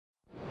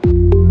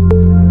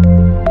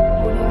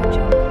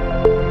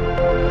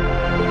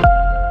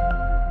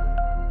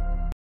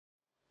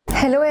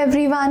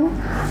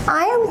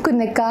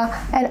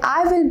Kunika and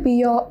I will be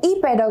your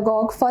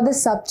e-pedagogue for the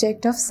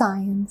subject of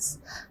science.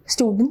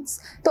 Students,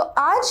 तो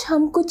आज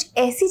हम कुछ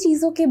ऐसी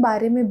चीज़ों के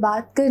बारे में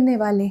बात करने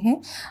वाले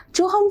हैं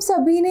जो हम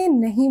सभी ने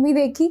नहीं भी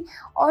देखी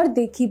और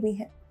देखी भी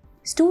हैं.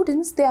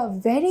 Students, they are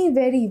very,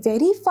 very,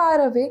 very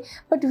far away,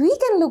 but we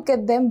can look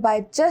at them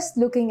by just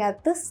looking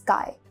at the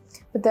sky.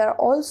 But there are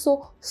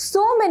also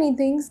so many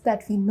things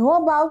that we know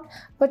about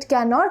but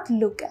cannot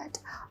look at.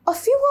 A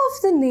few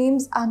of the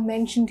names are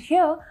mentioned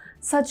here,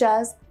 such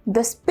as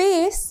the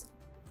space,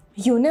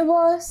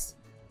 universe,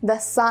 the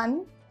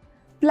sun,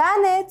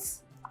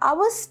 planets,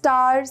 our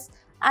stars,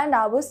 and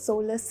our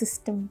solar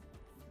system.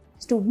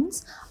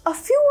 Students, a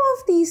few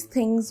of these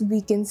things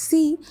we can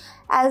see,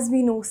 as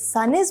we know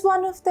sun is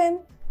one of them.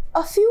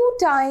 A few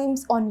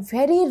times on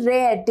very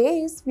rare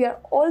days, we are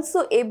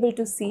also able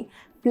to see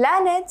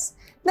planets.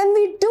 Then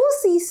we do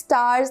see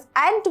stars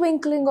and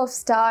twinkling of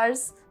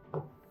stars,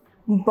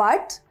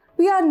 but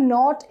we are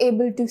not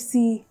able to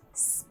see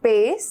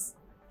space,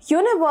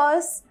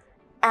 universe,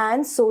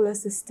 and solar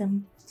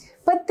system.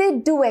 But they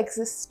do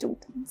exist,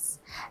 students.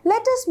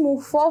 Let us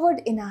move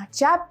forward in our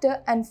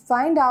chapter and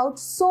find out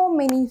so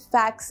many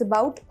facts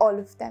about all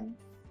of them.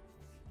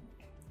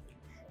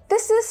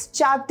 This is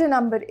chapter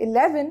number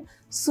 11,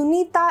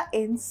 Sunita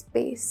in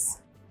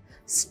Space.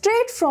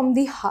 Straight from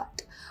the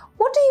heart.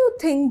 What do you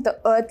think the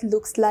Earth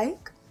looks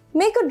like?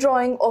 Make a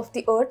drawing of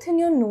the Earth in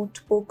your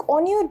notebook.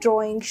 On your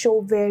drawing,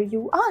 show where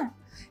you are.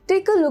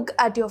 Take a look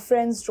at your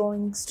friends'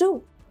 drawings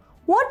too.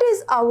 What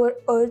is our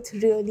Earth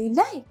really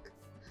like?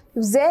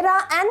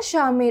 Zera and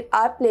Shamir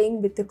are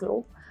playing with the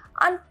globe,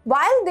 and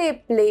while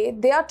they play,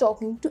 they are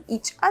talking to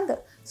each other.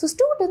 So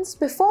students,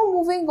 before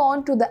moving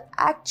on to the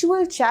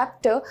actual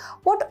chapter,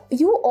 what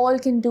you all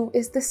can do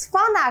is this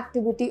fun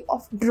activity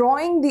of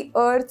drawing the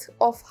Earth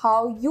of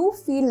how you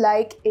feel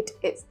like it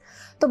is.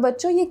 तो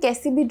बच्चों, ये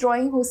कैसी भी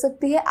drawing हो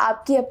सकती है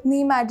आपकी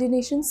अपनी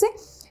imagination से.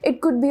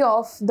 It could be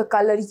of the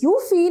color you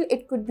feel,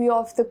 it could be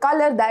of the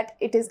color that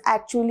it is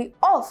actually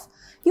of.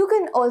 You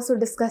can also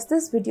discuss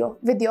this video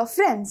with your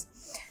friends.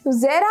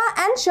 Zera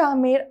and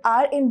Shamir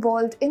are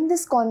involved in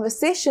this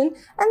conversation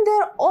and they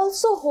are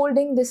also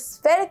holding this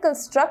spherical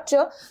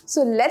structure.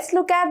 So let's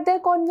look at their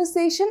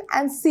conversation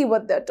and see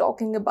what they're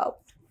talking about.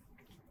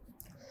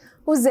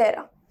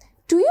 Zera,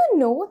 do you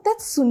know that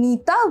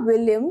Sunita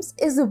Williams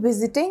is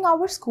visiting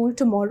our school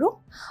tomorrow?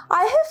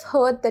 I have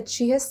heard that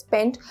she has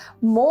spent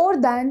more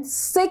than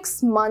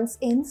 6 months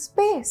in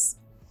space.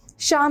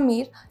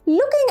 Shamir,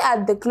 looking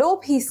at the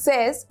globe, he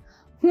says,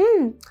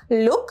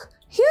 look,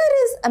 here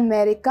is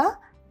America,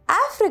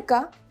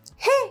 Africa.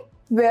 Hey,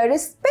 where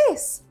is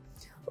space?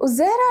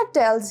 Uzera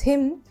tells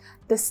him,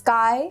 the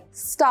sky,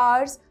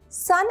 stars,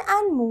 sun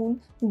and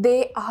moon,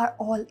 they are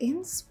all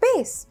in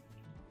space.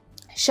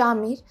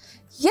 Shamir,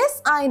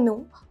 yes, I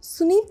know.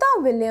 Sunita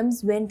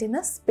Williams went in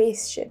a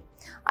spaceship.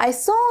 I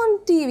saw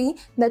on TV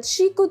that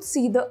she could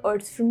see the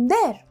Earth from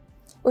there.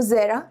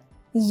 Uzera,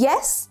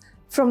 yes,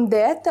 from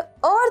there the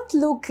Earth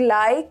looked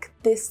like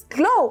this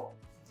globe.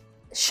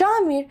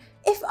 Shamir,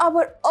 if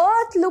our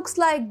Earth looks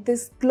like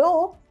this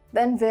globe,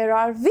 then where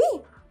are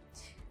we?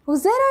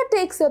 Uzera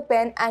takes a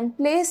pen and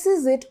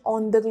places it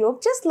on the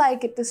globe just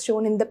like it is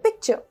shown in the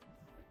picture.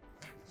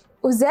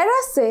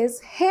 Uzera says,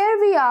 here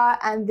we are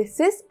and this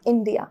is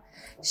India.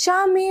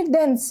 Shamir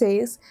then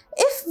says,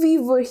 if we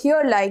were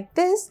here like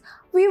this,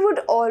 we would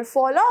all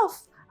fall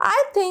off.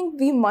 I think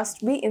we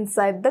must be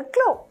inside the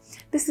globe.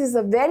 This is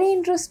a very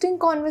interesting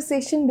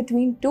conversation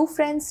between two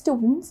friends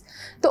students.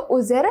 तो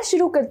Uzera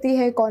शुरू करती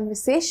है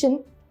conversation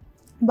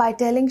by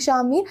telling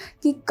Shamir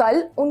कि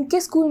कल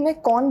उनके school में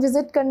कौन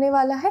visit करने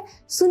वाला है?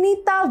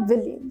 Sunita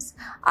Williams.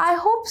 I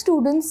hope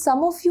students,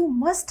 some of you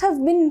must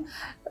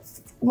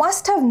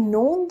have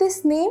known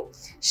this name.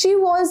 She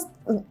was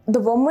the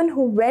woman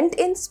who went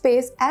in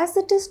space as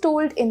it is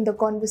told in the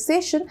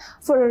conversation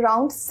for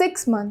around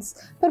 6 months.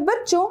 पर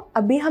बच्चों,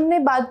 अभी हमने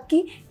बात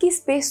की कि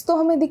स्पेस तो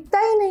हमें दिखता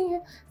ही नहीं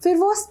है, फिर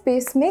वो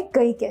स्पेस में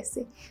गई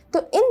कैसे? तो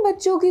इन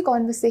बच्चों की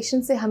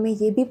कॉन्वर्सेशन से हमें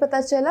ये भी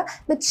पता चला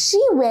that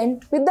she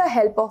went with the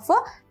help of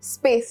a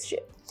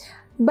spaceship.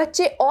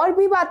 बच्चे और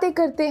भी बातें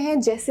करते हैं,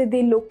 जैसे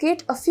they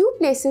locate a few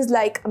places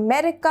like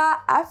America,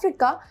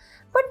 Africa,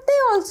 but they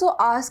also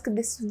ask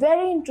this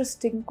very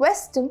interesting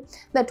question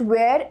that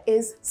where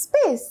is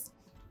space?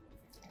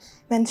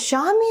 When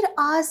Shamir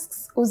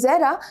asks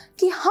Uzera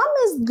कि हम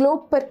इस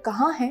ग्लोब पर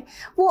कहाँ हैं,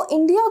 वो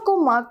इंडिया को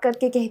मार्क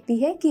करके कहती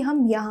है कि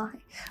हम यहाँ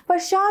हैं. पर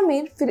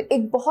शामिर फिर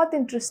एक बहुत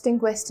इंटरेस्टिंग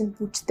क्वेश्चन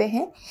पूछते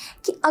हैं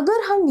कि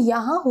अगर हम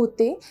यहाँ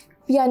होते,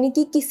 यानी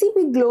कि किसी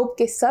भी ग्लोब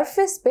के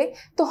सरफेस पे,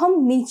 तो हम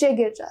नीचे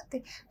गिर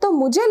जाते. तो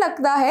मुझे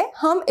लगता है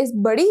हम इस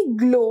बड़ी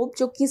ग्लोब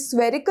जो कि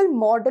स्फेरिकल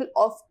मॉडल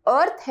ऑफ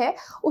अर्थ है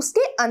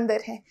उसके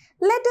अंदर है.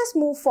 Let us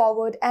move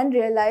forward and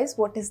realise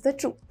what is the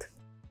truth.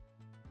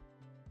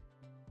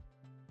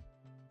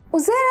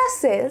 Uzera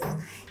says,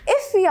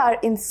 if we are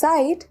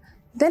inside,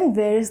 then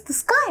where is the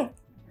sky?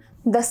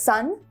 The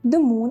sun, the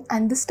moon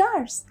and the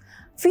stars.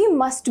 We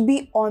must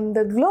be on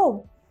the globe,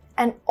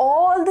 and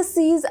all the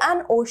seas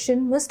and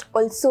ocean must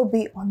also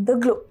be on the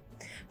globe.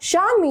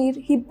 Shamir,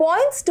 he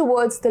points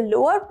towards the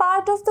lower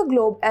part of the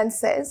globe and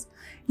says,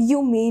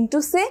 "You mean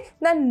to say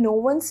that no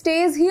one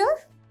stays here?"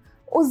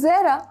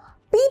 Uzera,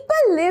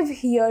 "People live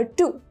here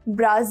too.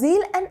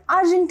 Brazil and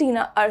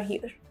Argentina are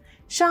here."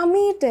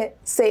 Shamir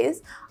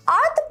says,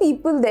 "Are the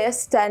people there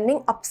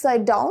standing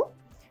upside down?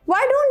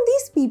 Why don't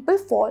these people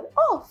fall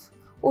off?"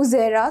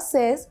 Uzera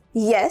says,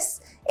 "Yes,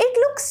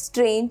 it looks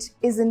strange,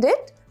 isn't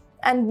it?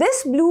 And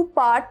this blue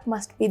part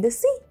must be the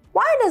sea.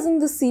 Why doesn't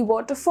the sea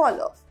water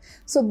fall off?"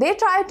 So they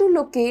try to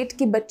locate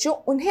कि बच्चों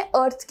उन्हें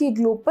अर्थ के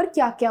globe पर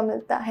क्या क्या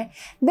मिलता है.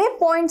 They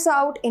points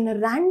out in a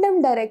random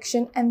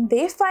direction and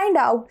they find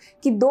out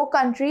कि दो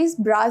countries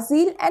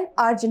Brazil and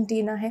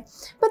Argentina है.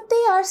 But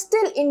they are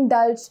still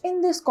indulged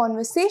in this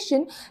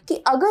conversation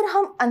कि अगर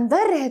हम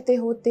अंदर रहते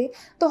होते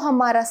तो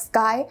हमारा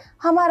स्काई,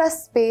 हमारा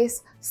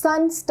स्पेस,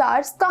 सन,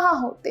 स्टार्स कहाँ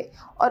होते,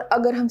 और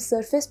अगर हम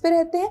सरफेस पे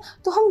रहते हैं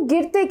तो हम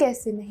गिरते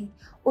कैसे नहीं.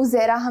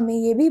 उज़ेरा हमें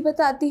ये भी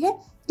बताती है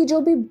कि जो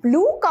भी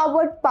ब्लू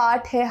कवर्ड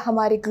पार्ट है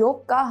हमारे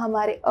ग्लोब का,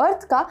 हमारे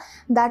अर्थ का,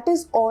 that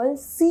is all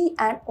C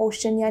and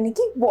ocean, यानी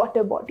कि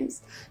वाटर बॉडीज.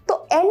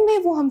 तो एंड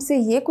में वो हमसे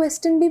ये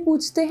क्वेश्चन भी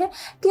पूछते हैं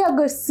कि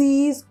अगर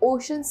सीज,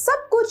 ओशन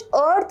सब कुछ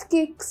अर्थ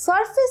के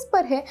सरफेस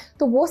पर है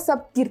तो वो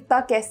सब गिरता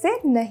कैसे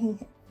नहीं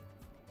है.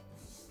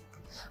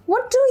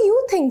 What do you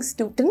think,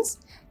 students?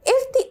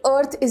 If the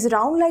earth is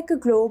round like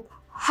a globe,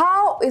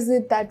 how is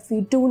it that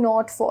we do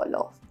not fall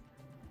off?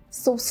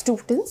 So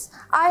students,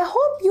 I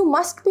hope you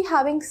must be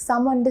having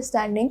some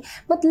understanding,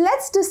 but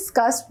let's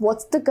discuss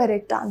what's the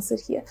correct answer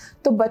here.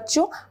 तो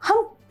बच्चों,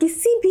 हम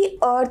किसी भी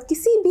अर्थ,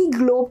 किसी भी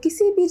globe,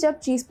 किसी भी जब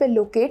चीज़ पे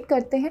लोकेट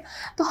करते हैं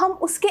तो हम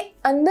उसके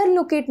अंदर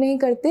लोकेट नहीं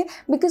करते,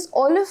 because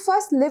all of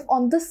us live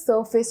on the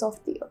surface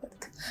of the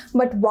earth.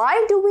 But why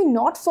do we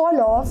not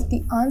fall off?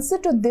 The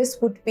answer to this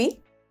would be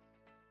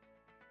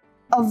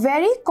a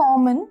very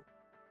common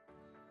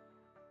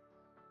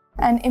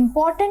and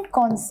important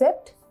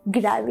concept,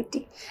 gravity.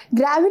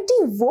 Gravity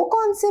वो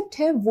concept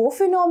है, वो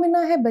phenomena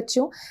है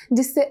बच्चों,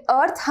 जिससे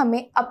अर्थ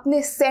हमें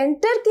अपने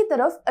centre की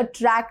तरफ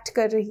अट्रैक्ट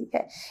कर रही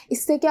है.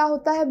 इससे क्या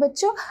होता है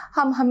बच्चों,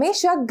 हम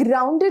हमेशा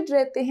ग्राउंडेड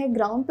रहते हैं,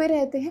 ग्राउंड पे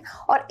रहते हैं,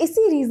 और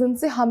इसी रीज़न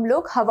से हम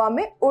लोग हवा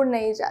में उड़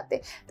नहीं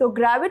जाते. तो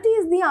gravity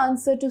is the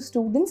answer to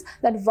students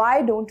that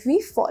why don't we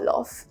fall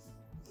of.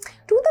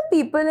 Do the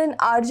people in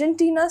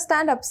Argentina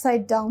stand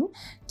upside down?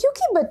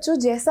 क्योंकि बच्चों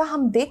जैसा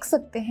हम देख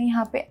सकते हैं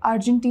यहाँ पे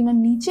अर्जेंटीना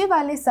नीचे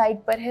वाले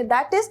साइड पर है,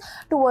 that is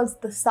towards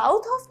the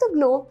south of the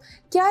globe.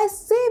 क्या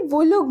इससे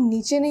वो लोग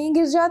नीचे नहीं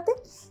गिर जाते?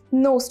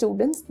 No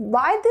students.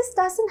 Why this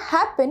doesn't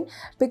happen?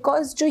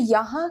 Because जो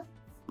यहाँ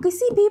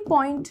किसी भी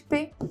पॉइंट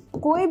पे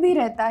कोई भी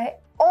रहता है,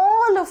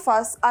 all of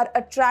us are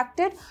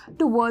attracted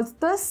towards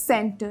the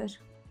center.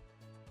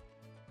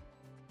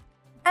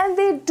 And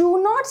they do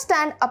not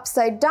stand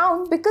upside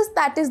down because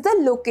that is the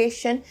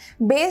location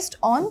based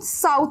on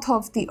south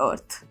of the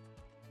earth.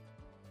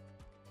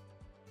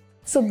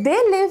 So they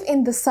live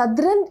in the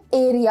southern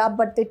area,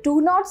 but they do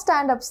not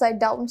stand upside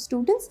down,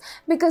 students,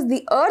 because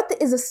the earth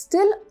is a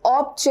still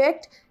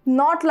object,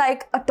 not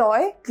like a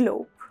toy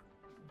globe.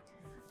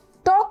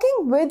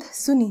 Talking with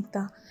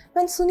Sunita.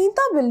 When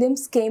Sunita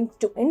Williams came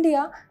to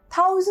India,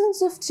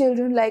 thousands of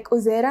children like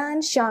Uzera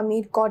and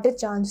Shamir got a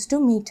chance to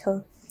meet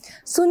her.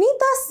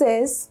 Sunita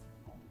says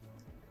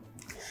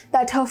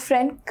that her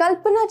friend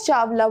Kalpana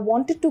Chawla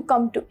wanted to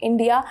come to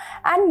India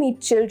and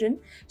meet children.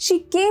 She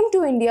came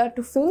to India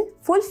to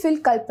fulfill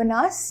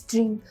Kalpana's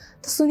dream.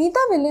 तो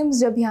Sunita Williams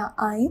जब यहाँ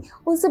आई,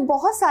 उनसे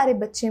बहुत सारे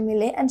बच्चे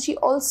मिले, and she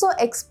also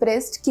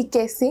expressed कि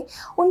कैसे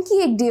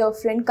उनकी एक डियर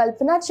फ्रेंड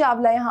कल्पना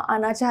चावला यहाँ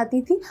आना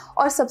चाहती थी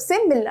और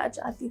सबसे मिलना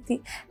चाहती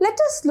थी.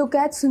 Let us look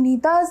at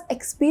सुनीता's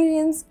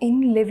experience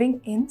in living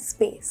in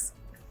space.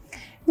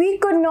 We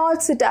could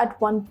not sit at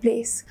one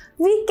place.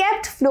 We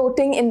kept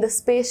floating in the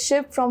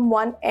spaceship from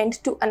one end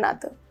to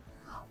another.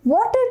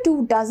 Water too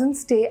doesn't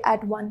stay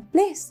at one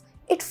place.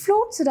 It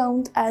floats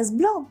around as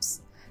blobs.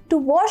 To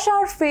wash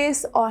our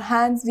face or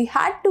hands, we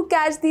had to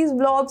catch these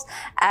blobs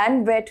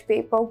and wet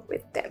paper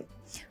with them.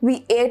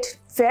 We ate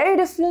very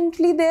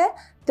differently there.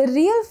 The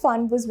real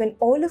fun was when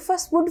all of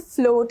us would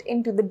float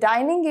into the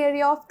dining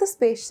area of the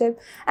spaceship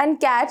and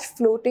catch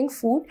floating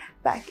food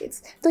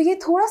packets. तो ये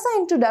थोड़ा सा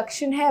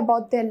introduction है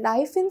about their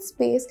life in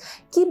space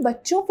कि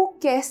बच्चों वो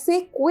कैसे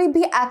कोई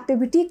भी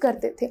activity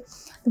करते थे.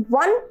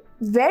 One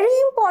very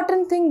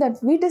important thing that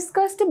we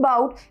discussed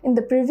about in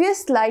the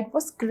previous slide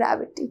was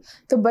gravity.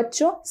 तो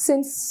बच्चों,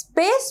 since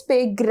space पे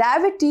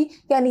gravity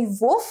यानी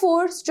वो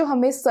force जो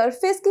हमें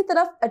surface की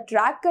तरफ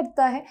attract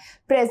करता है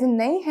present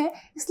नहीं है,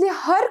 इसलिए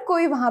हर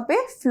कोई वहाँ पे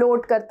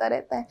float करता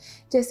रहता है.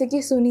 जैसे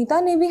कि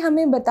सुनीता ने भी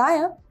हमें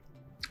बताया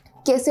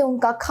कैसे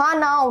उनका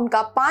खाना,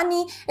 उनका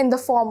पानी in the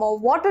form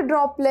of water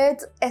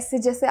droplets, ऐसे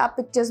जैसे आप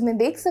पिक्चर्स में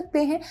देख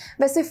सकते हैं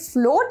वैसे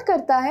फ्लोट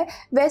करता है,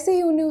 वैसे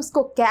ही उन्हें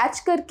उसको कैच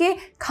करके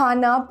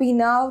खाना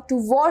पीना, to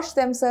wash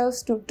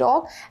themselves, to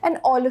talk, and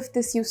all of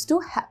this used to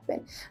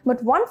happen.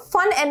 But one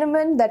fun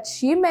element that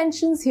she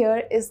mentions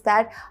here is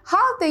that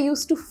how they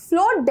used to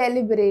float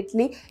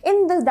deliberately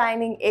in the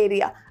dining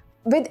area.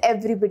 with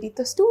everybody.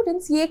 तो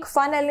students, ये एक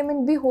fun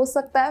element भी हो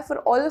सकता है for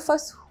all of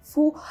us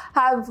who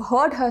have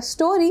heard her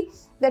story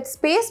that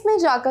space में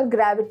जाकर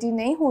gravity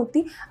नहीं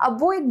होती. अब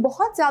वो एक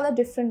बहुत ज़्यादा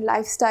different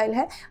lifestyle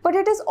है, but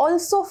it is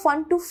also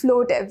fun to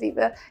float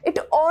everywhere. It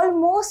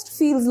almost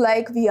feels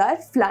like we are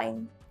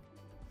flying.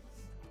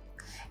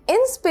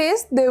 In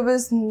space, there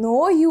was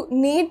no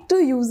need to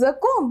use a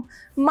comb.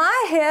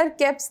 My hair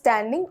kept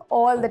standing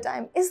all the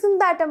time. Isn't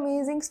that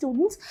amazing,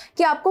 students?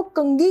 कि आपको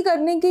कंघी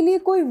करने के लिए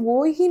कोई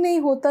वो ही नहीं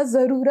होता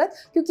ज़रूरत,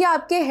 क्योंकि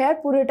आपके hair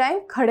पूरे टाइम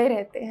खड़े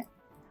रहते हैं.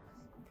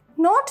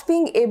 Not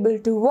being able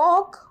to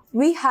walk,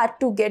 we had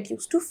to get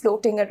used to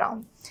floating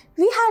around.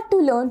 We had to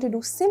learn to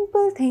do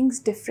simple things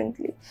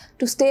differently.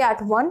 To stay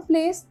at one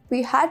place,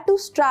 we had to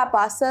strap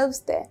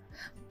ourselves there.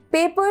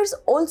 Papers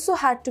also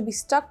had to be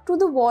stuck to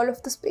the wall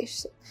of the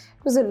spaceship.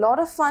 It was a lot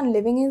of fun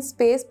living in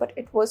space, but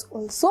it was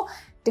also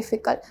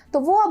difficult. तो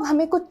वो अब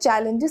हमें कुछ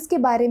challenges के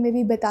बारे में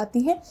भी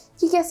बताती है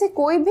कि कैसे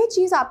कोई भी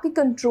चीज़ आपकी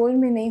कंट्रोल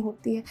में नहीं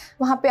होती है.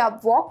 वहाँ पे आप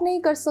वॉक नहीं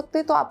कर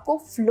सकते, तो आपको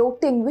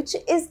floating, which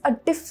is a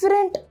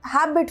different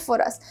habit for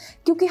us,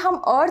 क्योंकि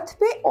हम अर्थ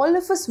पे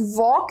all of us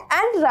walk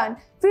and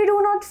run. We do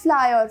not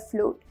fly or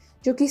float,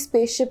 जो कि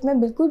स्पेसशिप में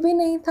बिल्कुल भी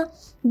नहीं था.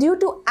 Due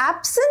to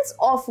absence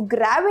of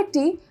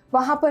gravity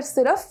वहाँ पर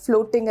सिर्फ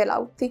फ्लोटिंग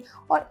अलाउड थी,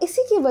 और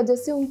इसी की वजह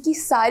से उनकी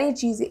सारी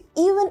चीज़ें,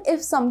 even if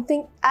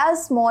something as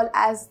small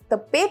as the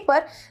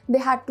paper, they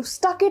had to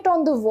stuck it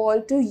on the wall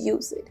to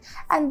use it.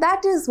 And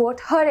that is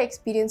what her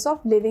experience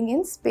of living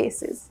in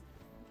space is.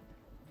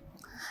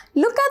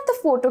 Look at the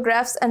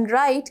photographs and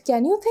write,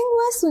 can you think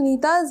why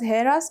Sunita's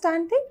hair are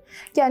standing?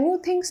 Can you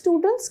think,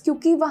 students?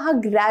 क्योंकि वहाँ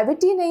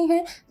gravity नहीं है,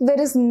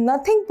 there is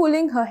nothing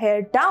pulling her hair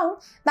down.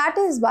 That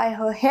is why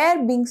her hair,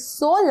 being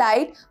so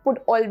light,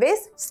 would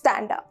always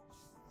stand up.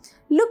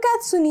 Look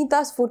at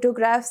Sunita's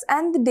photographs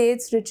and the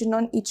dates written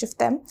on each of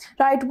them.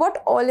 Write what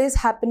all is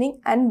happening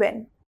and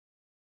when.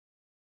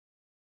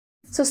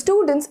 So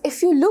students, if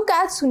you look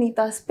at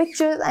Sunita's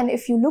pictures and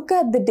if you look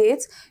at the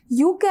dates,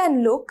 you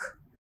can look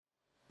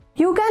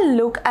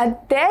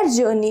at their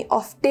journey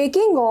of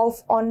taking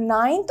off on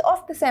 9th of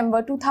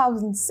December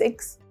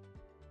 2006,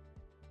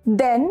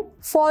 then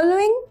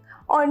following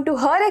on to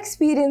her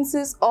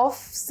experiences of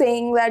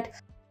saying that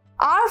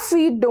our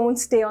feet don't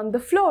stay on the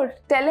floor,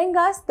 telling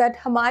us that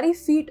हमारी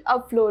feet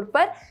अब floor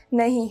पर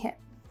नहीं है.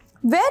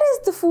 Where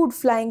is the food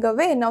flying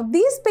away? Now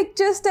these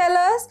pictures tell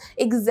us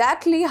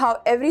exactly how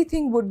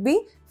everything would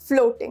be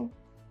floating.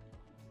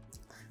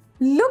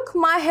 Look,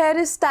 my hair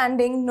is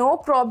standing, no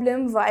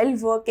problem while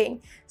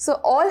working. So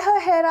all her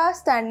hair are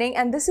standing,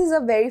 and this is a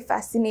very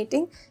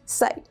fascinating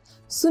sight.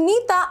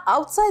 Sunita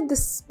outside the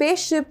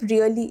spaceship,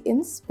 really in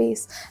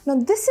space. Now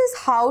this is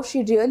how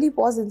she really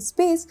was in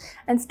space,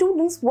 and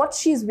students, what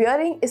she's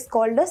wearing is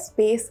called a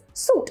space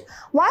suit.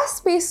 Why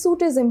space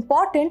suit is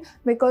important?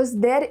 Because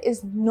there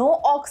is no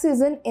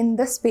oxygen in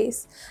the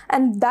space,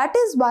 and that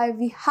is why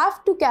we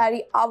have to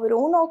carry our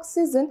own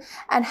oxygen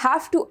and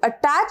have to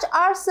attach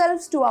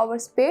ourselves to our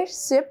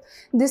spaceship.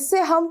 जिससे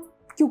हम,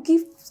 क्योंकि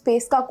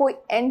space का कोई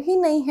and he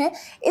नहीं है,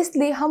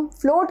 इसलिए हम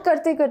float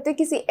करते करते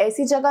किसी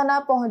ऐसी जगह ना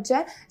पहुंच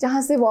जाए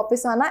जहां से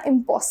वापस आना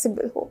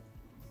इम्पॉसिबल हो.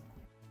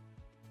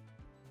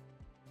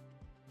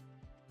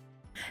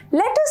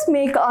 Let us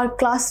make our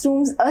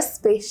classrooms a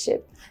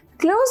spaceship.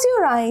 Close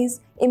your eyes,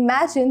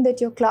 imagine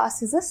that your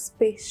class is a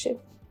spaceship.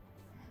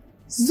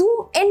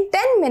 Zoom in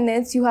 10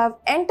 minutes, you have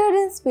entered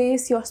in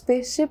space, your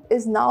spaceship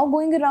is now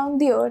going around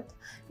the earth.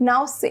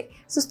 Now say,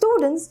 so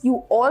students,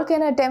 you all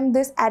can attempt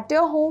this at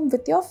your home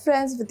with your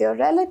friends, with your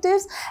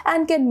relatives,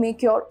 and can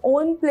make your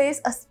own place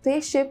a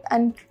spaceship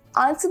and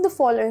answer the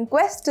following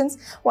questions: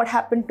 what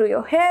happened to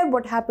your hair,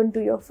 what happened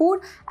to your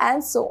food,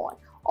 and so on.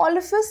 All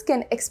of us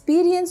can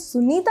experience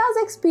Sunita's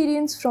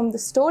experience from the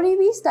story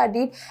we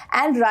studied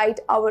and write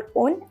our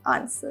own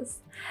answers.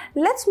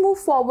 Let's move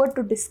forward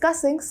to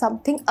discussing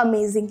something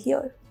amazing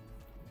here.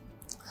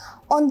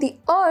 On the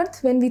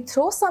earth, when we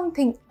throw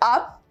something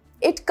up,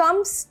 it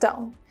comes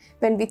down.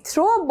 When we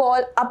throw a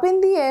ball up in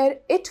the air,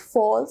 it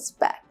falls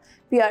back.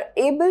 We are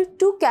able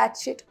to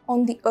catch it.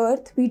 On the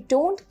earth, we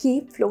don't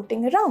keep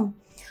floating around.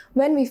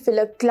 When we fill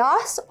a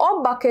glass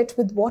or bucket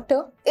with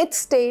water, it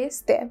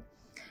stays there.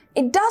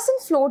 It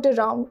doesn't float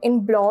around in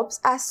blobs,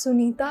 as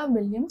Sunita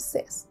Williams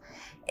says.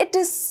 It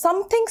is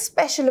something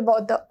special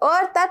about the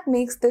earth that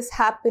makes this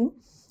happen.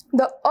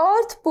 The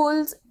earth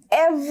pulls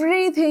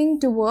everything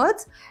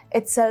towards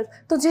itself.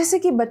 तो जैसे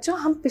कि बच्चों,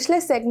 हम पिछले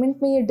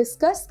segment में ये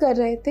discuss कर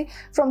रहे थे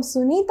फ्रॉम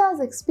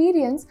सुनीताज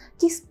एक्सपीरियंस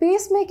कि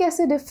स्पेस में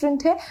कैसे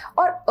डिफरेंट है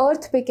और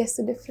अर्थ पे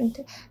कैसे डिफरेंट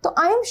है. तो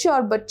आई एम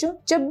श्योर बच्चों,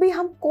 जब भी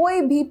हम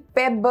कोई भी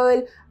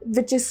payable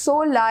which is so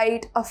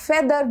light, a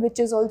feather which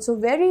is also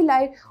very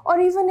light, or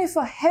even if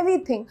a heavy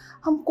thing,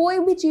 हम कोई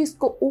भी चीज़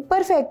को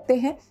ऊपर फेंकते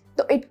हैं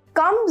तो it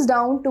comes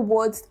down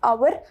towards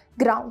our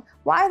ground.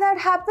 Why that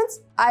happens?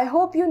 I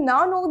hope you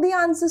now know the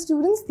answer,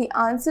 students. The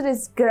answer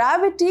is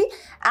gravity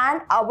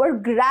and our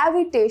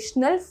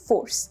gravitational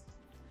force.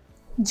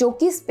 जो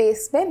कि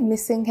स्पेस में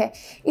मिसिंग है।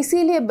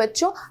 इसीलिए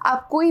बच्चों,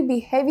 आप कोई भी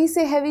हैवी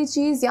से हैवी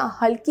चीज़ या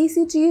हल्की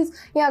सी चीज़,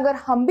 या अगर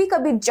हम भी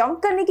कभी जंप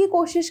करने की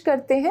कोशिश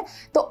करते हैं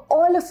तो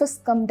all of us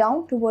come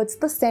down towards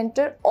the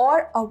centre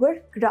और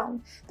our ground.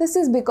 This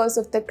is because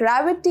of the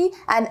gravity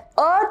and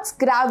earth's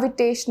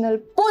gravitational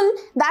pull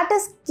that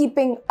is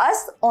keeping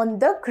us on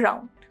the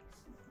ground.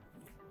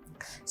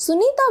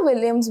 Sunita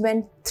Williams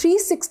went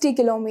 360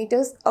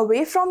 kilometers away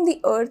from the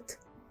Earth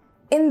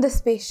in the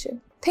spaceship.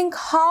 Think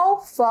how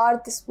far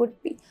this would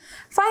be.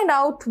 Find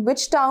out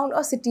which town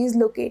or city is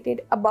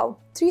located about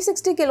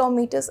 360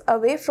 kilometers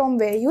away from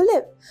where you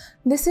live.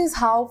 This is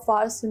how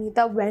far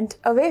Sunita went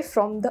away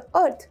from the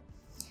Earth.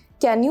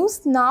 Can you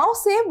now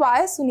say why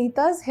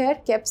Sunita's hair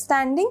kept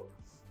standing?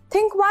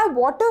 Think why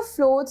water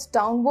flows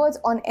downwards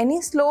on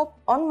any slope,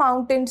 on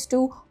mountains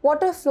too.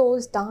 Water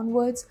flows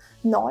downwards,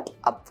 not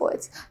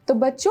upwards. तो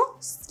बच्चों,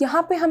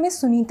 यहाँ पे हमें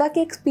सुनीता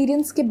के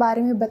experience के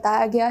बारे में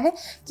बताया गया है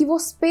कि वो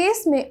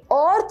स्पेस में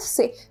अर्थ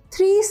से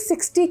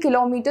 360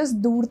 किलोमीटर्स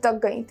दूर तक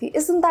गई थी।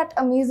 Isn't that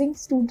amazing,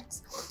 students?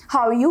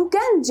 How you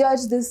can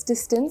judge this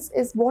distance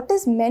is what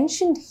is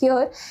mentioned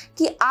here,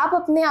 कि आप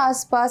अपने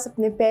आसपास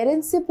अपने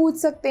पेरेंट्स से पूछ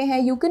सकते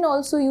हैं। You can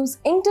also use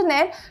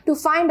internet to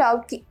find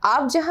out कि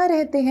आप जहाँ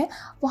रहते हैं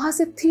वहाँ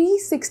से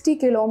 360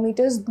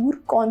 किलोमीटर्स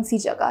दूर कौन सी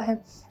जगह है।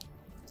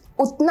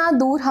 उतना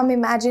दूर हम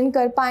इमेजिन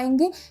कर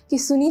पाएंगे कि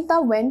Sunita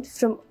went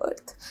from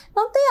earth.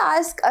 Now they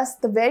ask us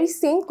the very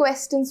same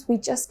questions we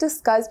just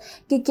discussed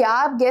कि क्या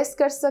आप गेस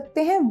कर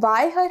सकते हैं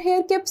why her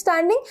hair kept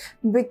standing?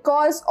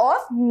 Because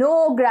of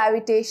no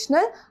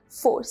gravitational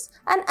force.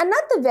 And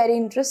another very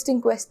interesting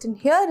question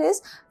here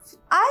is,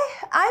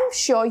 I'm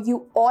sure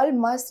you all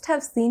must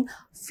have seen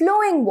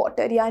flowing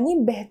water, यानी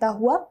बहता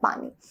हुआ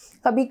पानी।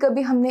 कभी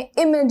कभी हमने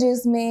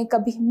इमेजेस में,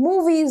 कभी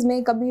मूवीज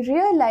में, कभी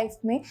रियल लाइफ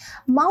में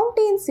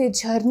माउंटेन से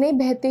झरने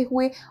बहते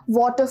हुए,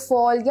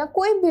 वाटरफॉल या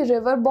कोई भी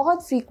रिवर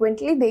बहुत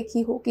फ्रीक्वेंटली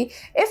देखी होगी।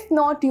 If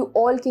not, you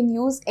all can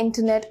use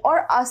internet और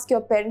ask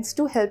your parents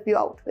to help you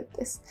out with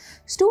this.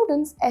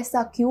 Students,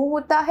 ऐसा क्यों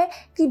होता है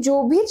कि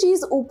जो भी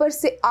चीज़ ऊपर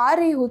से आ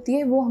रही होती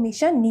है वो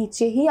हमेशा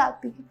नीचे ही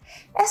आती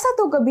है? ऐसा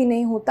तो कभी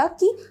नहीं होता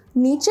कि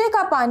नीचे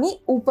का पानी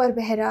ऊपर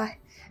बह रहा है।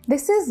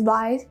 This is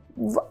why,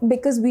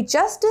 because we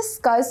just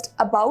discussed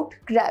about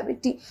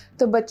gravity.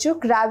 तो बच्चों,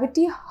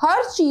 gravity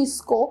हर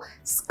चीज़ को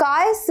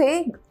स्काई से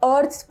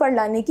अर्थ पर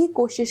लाने की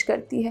कोशिश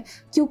करती है,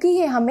 क्योंकि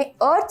ये हमें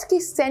अर्थ की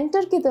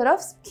सेंटर की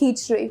तरफ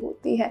खींच रही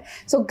होती है।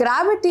 So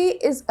gravity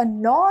is a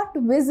not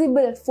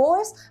visible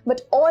force,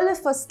 but all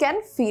of us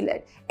can feel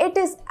it. It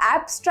is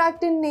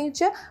abstract in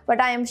nature, but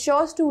I am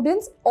sure,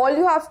 students,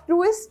 all you have to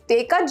do is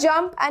take a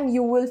jump and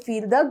you will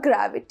feel the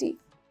gravity.